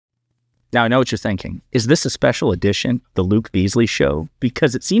Now, I know what you're thinking. Is this a special edition of the Luke Beasley Show?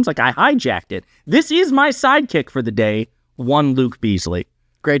 Because it seems like I hijacked it. This is my sidekick for the day, one Luke Beasley.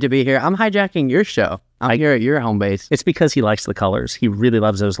 Great to be here. I'm hijacking your show. I'm here at your home base. It's because he likes the colors. He really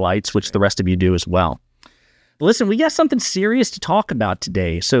loves those lights, which the rest of you do as well. But listen, we got something serious to talk about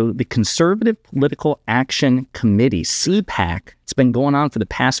today. So the Conservative Political Action Committee, CPAC, it's been going on for the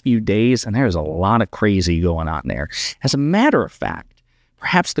past few days, and there's a lot of crazy going on there. As a matter of fact,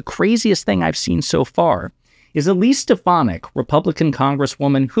 perhaps the craziest thing I've seen so far is Elise Stefanik, Republican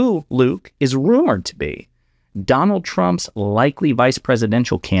Congresswoman who, Luke, is rumored to be Donald Trump's likely vice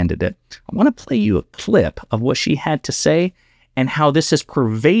presidential candidate. I want to play you a clip of what she had to say and how this has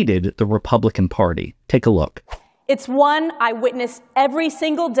pervaded the Republican Party. Take a look. It's one I witness every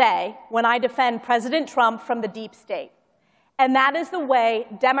single day when I defend President Trump from the deep state. And that is the way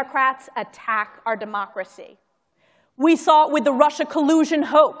Democrats attack our democracy. We saw it with the Russia collusion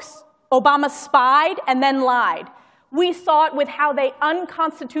hoax. Obama spied and then lied. We saw it with how they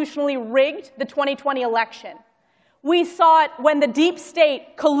unconstitutionally rigged the 2020 election. We saw it when the deep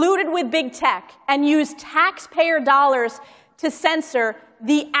state colluded with big tech and used taxpayer dollars to censor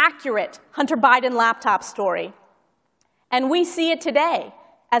the accurate Hunter Biden laptop story. And we see it today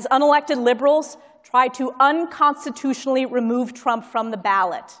as unelected liberals try to unconstitutionally remove Trump from the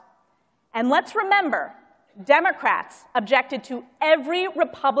ballot. And let's remember, Democrats objected to every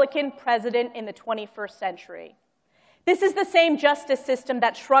Republican president in the 21st century. This is the same justice system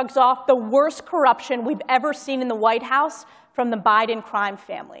that shrugs off the worst corruption we've ever seen in the White House from the Biden crime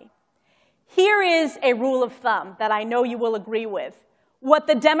family. Here is a rule of thumb that I know you will agree with. What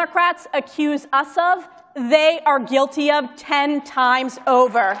the Democrats accuse us of, they are guilty of 10 times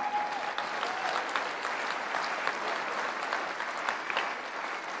over.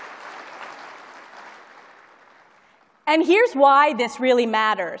 And here's why this really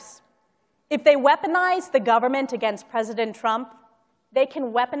matters. If they weaponize the government against President Trump, they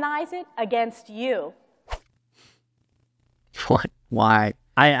can weaponize it against you. What? Why?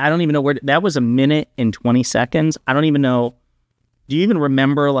 I don't even know where... That was 1 minute and 20 seconds. I don't even know... Do you even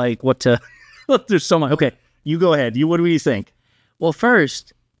remember, like, what to... There's so much... Okay, you go ahead. What do you think? Well,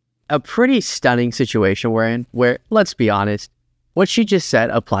 first, a pretty stunning situation we're in where, let's be honest, what she just said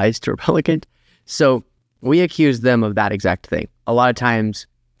applies to Republicans. So we accuse them of that exact thing. A lot of times,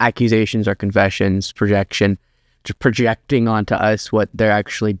 accusations are confessions, projection, just projecting onto us what they're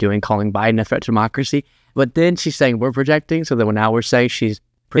actually doing, calling Biden a threat to democracy. But then she's saying we're projecting, so then now we're saying she's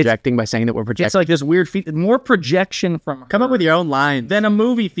projecting by saying that we're projecting. It's like this weird... more projection from her. Come up with your own lines. Than a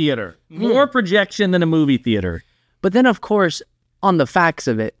movie theater. More projection than a movie theater. But then, of course, on the facts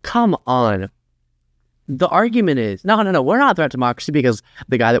of it, come on. The argument is, no, we're not a threat to democracy because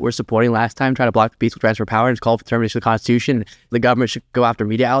the guy that we're supporting last time tried to block the peaceful transfer of power and called for termination of the Constitution. The government should go after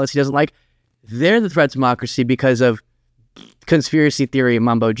media outlets he doesn't like. They're the threat to democracy because of conspiracy theory and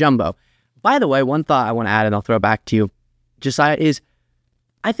mumbo jumbo. By the way, one thought I want to add, and I'll throw it back to you, Josiah, is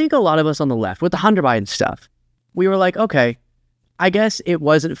I think a lot of us on the left, with the Hunter Biden stuff, we were like, okay, I guess it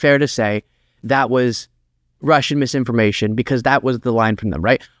wasn't fair to say that was Russian misinformation because that was the line from them,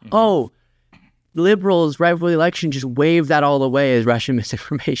 right? Oh, liberals right before the election just waved that all away as Russian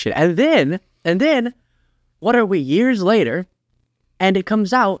misinformation. And then, what are we, years later, and it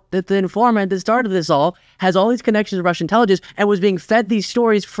comes out that the informant that started this all has all these connections to Russian intelligence and was being fed these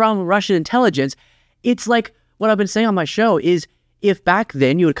stories from Russian intelligence. It's like what I've been saying on my show is if back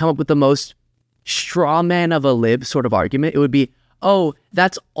then you would come up with the most straw man of a lib sort of argument, it would be, oh,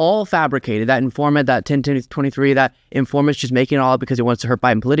 that's all fabricated. That informant, that 1023, that informant's just making it all up because he wants to hurt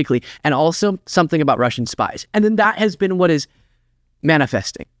Biden politically, and also something about Russian spies. And then that has been what is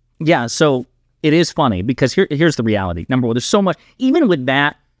manifesting. Yeah, so it is funny because here's the reality. Number one, there's so much, even with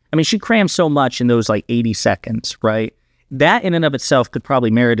that, I mean, she crammed so much in those like 80 seconds, right? That in and of itself could probably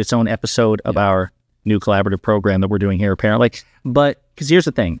merit its own episode of our new collaborative program that we're doing here, apparently. But, because here's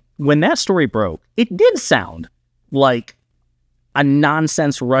the thing, when that story broke, it did sound like a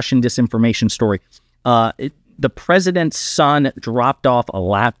nonsense Russian disinformation story. The president's son dropped off a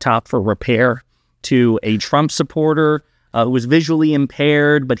laptop for repair to a Trump supporter who was visually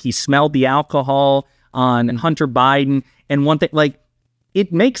impaired, but he smelled the alcohol on Hunter Biden. And one thing, like,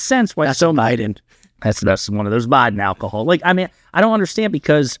 it makes sense why that's so Biden. That's one of those Biden alcohol. Like, I mean, I don't understand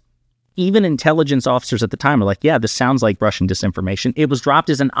because even intelligence officers at the time are like, yeah, this sounds like Russian disinformation. It was dropped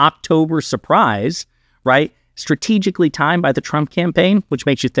as an October surprise, right? Strategically timed by the Trump campaign, which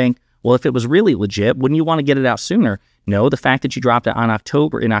makes you think, well, if it was really legit, wouldn't you want to get it out sooner? No, the fact that you dropped it in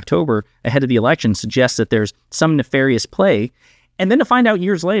October ahead of the election suggests that there's some nefarious play. And then to find out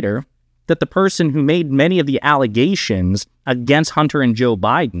years later that the person who made many of the allegations against Hunter and Joe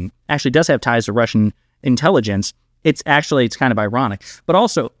Biden actually does have ties to Russian intelligence. It's kind of ironic. But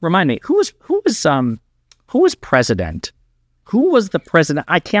also, remind me, who was president? Who was the president?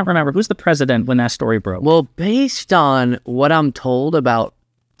 I can't remember. Who's the president when that story broke? Well, based on what I'm told about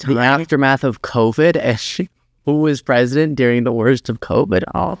the aftermath of COVID and who was president during the worst of COVID,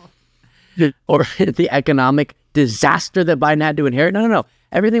 or the economic disaster that Biden had to inherit. No.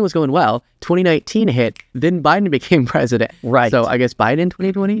 Everything was going well. 2019 hit, then Biden became president. Right. So I guess Biden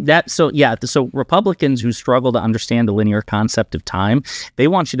 2020? So Republicans who struggle to understand the linear concept of time, they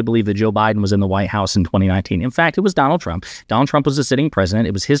want you to believe that Joe Biden was in the White House in 2019. In fact, it was Donald Trump. Donald Trump was the sitting president.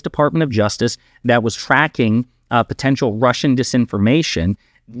 It was his Department of Justice that was tracking potential Russian disinformation.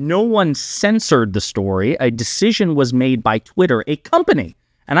 No one censored the story. A decision was made by Twitter, a company.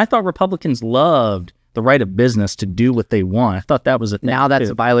 And I thought Republicans loved the right of business to do what they want. I thought that was a thing. Now that's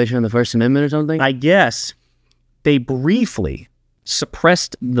a violation of the First Amendment or something? I guess they briefly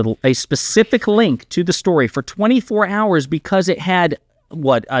suppressed a specific link to the story for 24 hours because it had,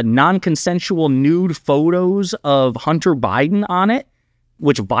 non-consensual nude photos of Hunter Biden on it,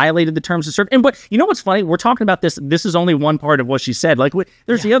 which violated the terms of service. But you know what's funny? We're talking about this. This is only one part of what she said.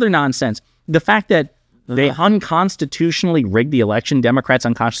 There's the other nonsense. The fact that they unconstitutionally rigged the election. Democrats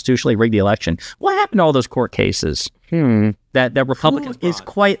unconstitutionally rigged the election. What happened to all those court cases that Republicans is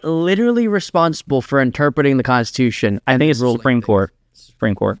quite literally responsible for interpreting the Constitution? I think it's the Supreme Court.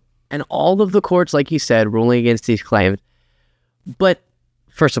 Supreme Court. And all of the courts, like you said, ruling against these claims. But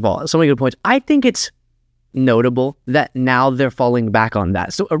first of all, so many good points. I think it's notable that now they're falling back on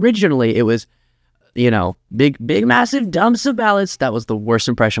that. So originally it was, big, massive dumps of ballots. That was the worst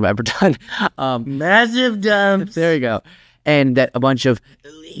impression I've ever done. Massive dumps. There you go. And that a bunch of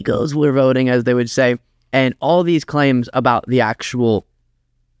illegals were voting, as they would say. And all these claims about the actual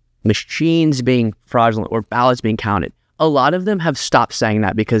machines being fraudulent or ballots being counted. A lot of them have stopped saying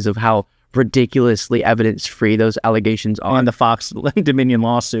that because of how ridiculously evidence-free those allegations are. And the Fox Dominion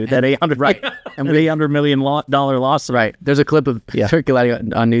lawsuit, that $800 million lawsuit. Right. There's a clip of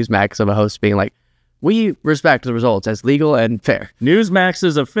circulating on Newsmax of a host being like, "We respect the results as legal and fair."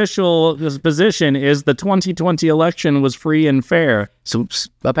 Newsmax's official position is the 2020 election was free and fair. So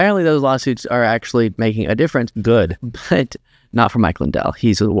apparently those lawsuits are actually making a difference. Good. But not for Mike Lindell.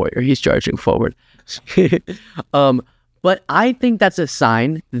 He's a warrior. He's charging forward. But I think that's a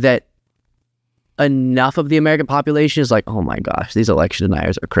sign that enough of the American population is like, oh my gosh, these election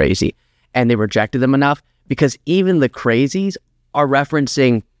deniers are crazy. And they rejected them enough because even the crazies are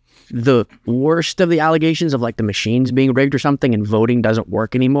referencing the worst of the allegations of the machines being rigged or something and voting doesn't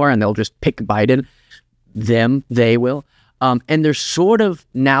work anymore and they'll just pick Biden. They will. And they're sort of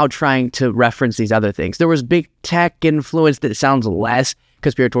now trying to reference these other things. There was big tech influence that sounds less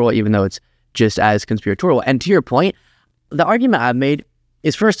conspiratorial, even though it's just as conspiratorial. And to your point, the argument I've made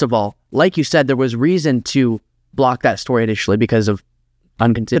is, first of all, like you said, there was reason to block that story initially because of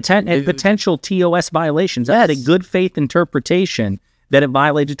potential TOS violations. That had a good faith interpretation that it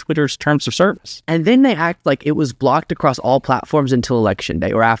violated Twitter's terms of service. And then they act like it was blocked across all platforms until Election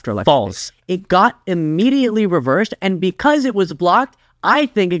Day or after Election False. Day. It got immediately reversed, and because it was blocked, I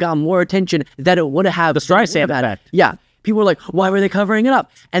think it got more attention that it would have. The Streisand effect. Yeah. People were like, why were they covering it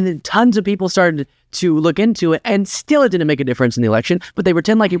up? And then tons of people started to look into it, and still it didn't make a difference in the election, but they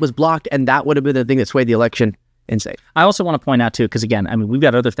pretend like it was blocked, and that would have been the thing that swayed the election. Insane. I also want to point out, too, because again, we've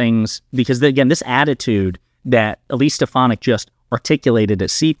got other things, because again, this attitude that Elise Stefanik just articulated at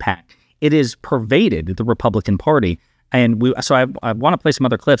CPAC, it is pervaded the Republican Party. And I want to play some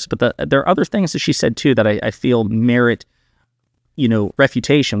other clips, but there are other things that she said, too, that I feel merit,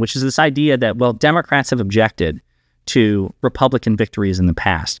 refutation, which is this idea that, well, Democrats have objected to Republican victories in the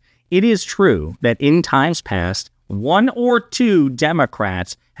past. It is true that in times past, one or two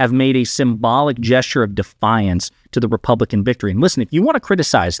Democrats have made a symbolic gesture of defiance to the Republican victory. And listen, if you want to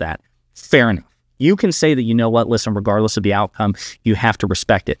criticize that, fair enough. You can say that, listen, regardless of the outcome, you have to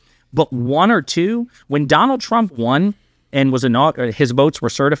respect it. But one or two, when Donald Trump won and his votes were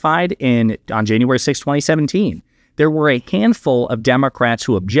certified on January 6, 2017, there were a handful of Democrats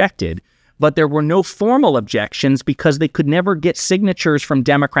who objected, but there were no formal objections because they could never get signatures from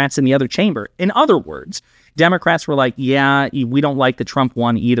Democrats in the other chamber. In other words, Democrats were like, yeah, we don't like that Trump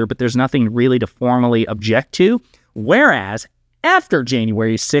won either, but there's nothing really to formally object to. Whereas after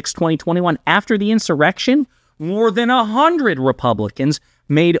January 6, 2021, after the insurrection, more than 100 Republicans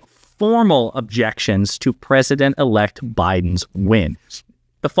made formal objections to President-elect Biden's win.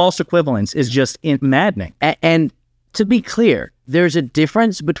 The false equivalence is just maddening. And to be clear, there's a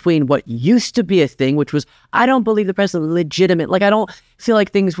difference between what used to be a thing, which was, I don't believe the president was legitimate. Like, I don't feel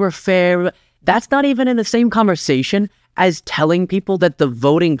like things were fair. That's not even in the same conversation as telling people that the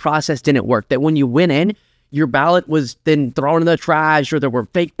voting process didn't work, that when you went in, your ballot was then thrown in the trash or there were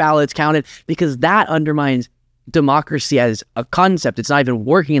fake ballots counted, because that undermines democracy as a concept. It's not even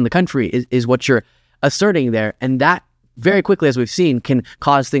working in the country is what you're asserting there. And that very quickly, as we've seen, can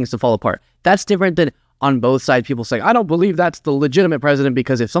cause things to fall apart. That's different than on both sides, people saying, I don't believe that's the legitimate president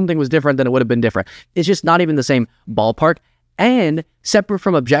because if something was different, then it would have been different. It's just not even the same ballpark. And separate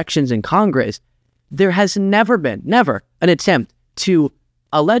from objections in Congress, there has never been an attempt to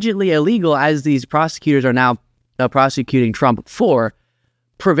allegedly illegal, as these prosecutors are now prosecuting Trump for,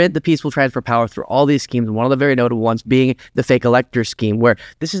 prevent the peaceful transfer of power through all these schemes. One of the very notable ones being the fake elector scheme, where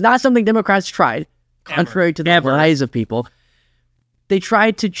this is not something Democrats tried, contrary to the lies of people. They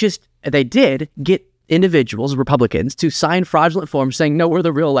tried to they did get individuals, Republicans, to sign fraudulent forms saying, no, we're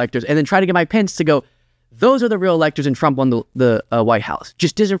the real electors, and then try to get Mike Pence to go, those are the real electors, and Trump won the White House.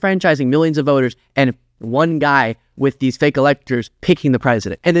 Just disenfranchising millions of voters and one guy with these fake electors picking the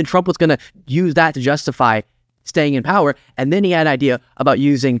president. And then Trump was going to use that to justify staying in power. And then he had an idea about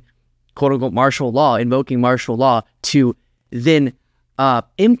using, quote unquote, martial law, invoking martial law to then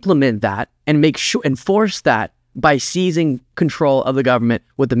implement that and enforce that by seizing control of the government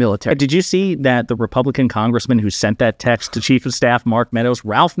with the military. Did you see that the Republican congressman who sent that text to Chief of Staff Mark Meadows,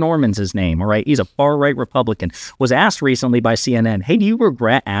 Ralph Norman's his name, all right? He's a far-right Republican, was asked recently by CNN, hey, do you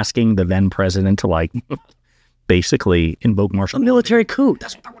regret asking the then president to, like, basically invoke martial law? Military coup.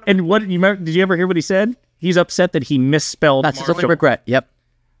 And what, did you ever hear what he said? He's upset that he misspelled. That's such a regret. Yep.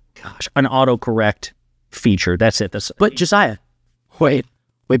 Gosh, an autocorrect feature. That's it. But Josiah. Wait,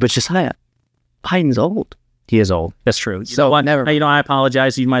 but Josiah, Biden's old. He is old. That's true. So what? Never. I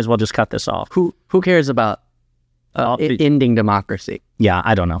apologize. You might as well just cut this off. Who cares about ending democracy? Yeah,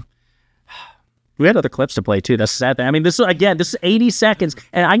 I don't know. We had other clips to play too. That's the sad thing. I mean, this is 80 seconds,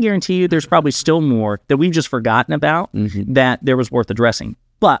 and I guarantee you, there's probably still more that we've just forgotten about that there was worth addressing.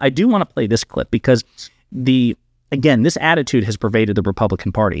 But I do want to play this clip because this attitude has pervaded the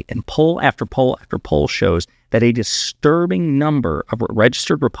Republican Party, and poll after poll after poll shows that a disturbing number of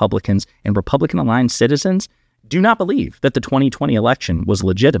registered Republicans and Republican-aligned citizens do not believe that the 2020 election was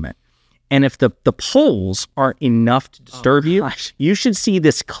legitimate. And if the polls aren't enough to disturb you, you should see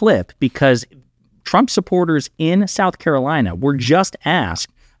this clip, because Trump supporters in South Carolina were just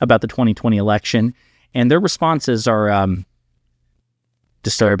asked about the 2020 election, and their responses are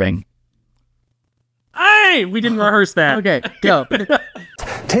disturbing. Hey, we didn't rehearse that. Okay, go.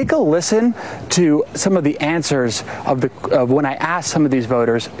 Take a listen to some of the answers of when I asked some of these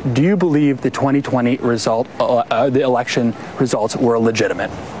voters, do you believe the 2020 the election results were legitimate?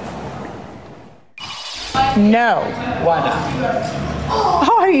 No. Why not?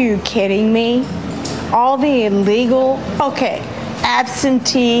 Are you kidding me? All the illegal,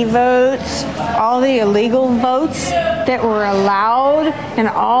 absentee votes, all the illegal votes that were allowed, and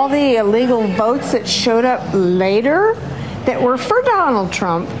all the illegal votes that showed up later that were for Donald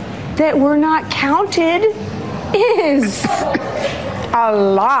Trump that were not counted is a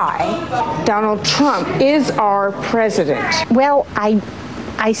lie. Donald Trump is our president. Well,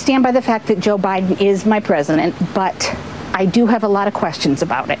 I stand by the fact that Joe Biden is my president, but I do have a lot of questions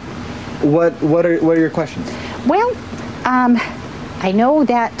about it. What are your questions? Well, I know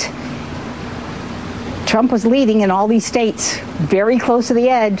that Trump was leading in all these states very close to the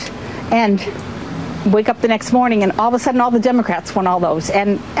edge, and wake up the next morning and all of a sudden all the Democrats won all those.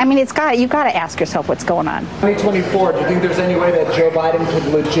 And I mean, you've got to ask yourself what's going on. 2024, do you think there's any way that Joe Biden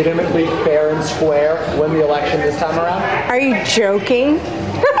could legitimately, fair and square, win the election this time around? Are you joking?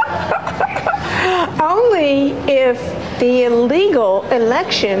 Only if the illegal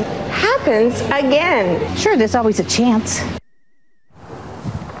election happens again. Sure, there's always a chance.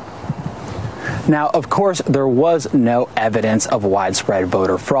 Now, of course, there was no evidence of widespread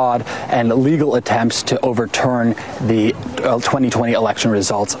voter fraud, and legal attempts to overturn the 2020 election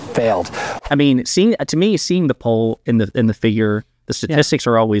results failed. I mean, seeing the poll in the figure, the statistics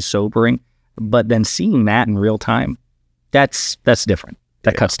are always sobering, but then seeing that in real time, that's different.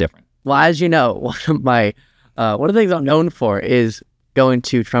 That cuts different. Well, as you know, one of the things I'm known for is going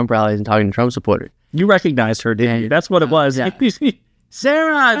to Trump rallies and talking to Trump supporters. You recognized her, didn't you? That's what it was. Yeah.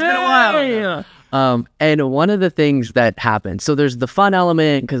 Sarah, it's been a while. And one of the things that happens, so there's the fun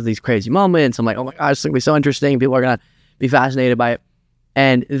element because of these crazy moments. I'm like, oh my gosh, it's going to be so interesting. People are going to be fascinated by it.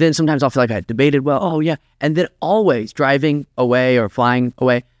 And then sometimes I'll feel like I debated well. Oh, yeah. And then always driving away or flying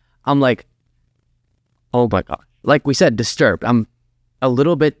away, I'm like, oh my God. Like we said, disturbed. I'm a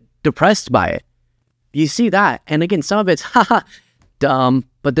little bit depressed by it you see that. And again, some of it's, haha, dumb.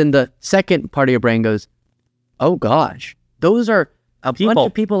 But then the second part of your brain goes, oh gosh, those are a bunch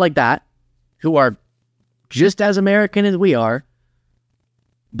of people like that who are just as American as we are,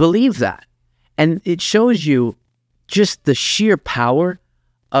 believe that. And it shows you just the sheer power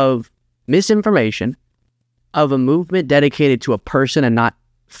of misinformation, of a movement dedicated to a person and not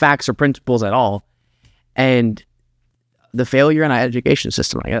facts or principles at all, and the failure in our education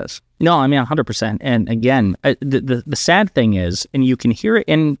system, I guess. No, I mean, 100%. And again, the sad thing is, and you can hear it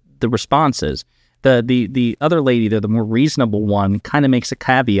in the responses, the other lady, the more reasonable one, kind of makes a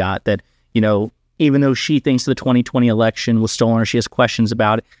caveat that, you know, even though she thinks the 2020 election was stolen or she has questions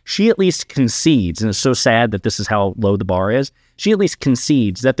about it, she at least concedes, and it's so sad that this is how low the bar is, she at least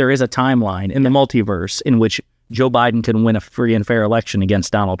concedes that there is a timeline in the multiverse in which Joe Biden can win a free and fair election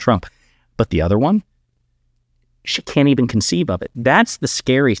against Donald Trump. But the other one, she can't even conceive of it. That's the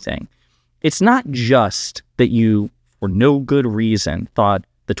scary thing. It's not just that you, for no good reason, thought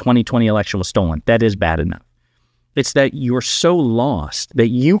the 2020 election was stolen. That is bad enough. It's that you're so lost that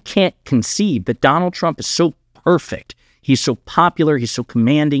you can't conceive that Donald Trump is so perfect. He's so popular. He's so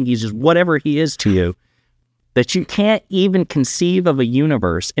commanding. He's just whatever he is to you, that you can't even conceive of a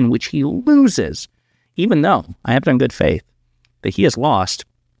universe in which he loses, even though I have it on good faith that he has lost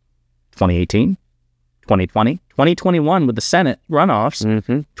 2018, 2020, 2021 with the Senate runoffs,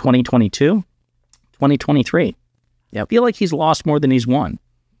 2022, 2023. I feel like he's lost more than he's won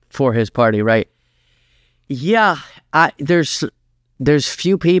for his party, right? Yeah, there's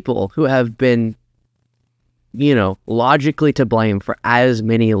few people who have been, you know, logically to blame for as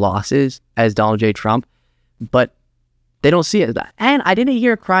many losses as Donald J. Trump, but they don't see it. And I didn't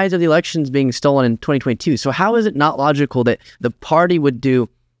hear cries of the elections being stolen in 2022. So how is it not logical that the party would do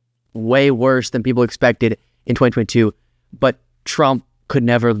way worse than people expected in 2022, but Trump could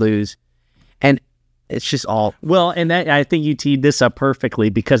never lose? And it's just all... Well, and that, I think you teed this up perfectly,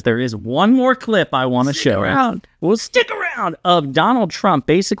 because there is one more clip I want to show. We'll stick around of Donald Trump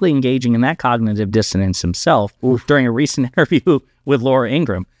basically engaging in that cognitive dissonance himself during a recent interview with Laura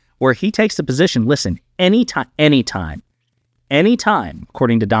Ingraham, where he takes the position, listen, anytime,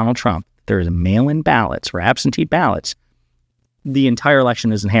 according to Donald Trump, there is mail-in ballots or absentee ballots, the entire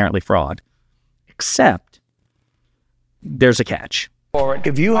election is inherently fraud, except there's a catch.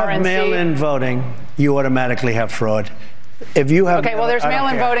 If you have mail-in voting, you automatically have fraud. If you have okay, well, there's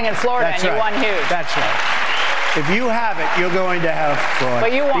mail-in voting in Florida, and you won huge. That's right. If you have it, you're going to have fraud.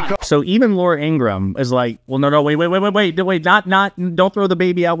 But you won. So even Laura Ingraham is like, well, no, wait, don't throw the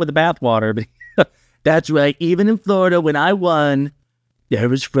baby out with the bathwater. That's right. Even in Florida, when I won, there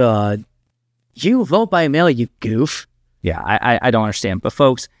was fraud. You vote by mail, you goof. Yeah, I don't understand. But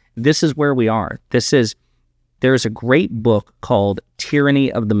folks, this is where we are. There's a great book called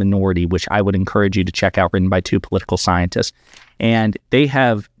Tyranny of the Minority, which I would encourage you to check out, written by two political scientists. And they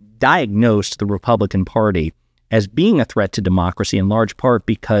have diagnosed the Republican Party as being a threat to democracy, in large part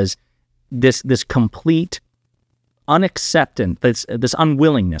because this complete unacceptance, this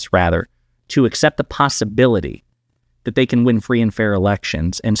unwillingness, rather, to accept the possibility that they can win free and fair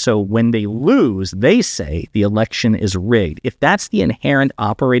elections. And so when they lose, they say the election is rigged. If that's the inherent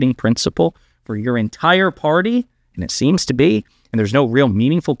operating principle for your entire party, and it seems to be, and there's no real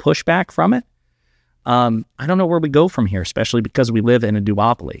meaningful pushback from it, I don't know where we go from here, especially because we live in a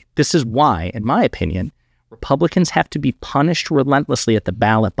duopoly. This is why, in my opinion, Republicans have to be punished relentlessly at the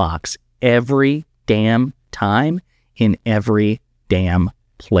ballot box every damn time in every damn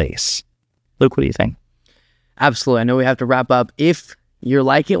place. Luke, what do you think? Absolutely. I know we have to wrap up. If you're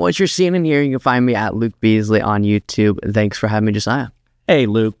liking what you're seeing and hearing, you can find me at Luke Beasley on YouTube. Thanks for having me, Josiah. Hey,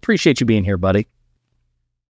 Luke. Appreciate you being here, buddy.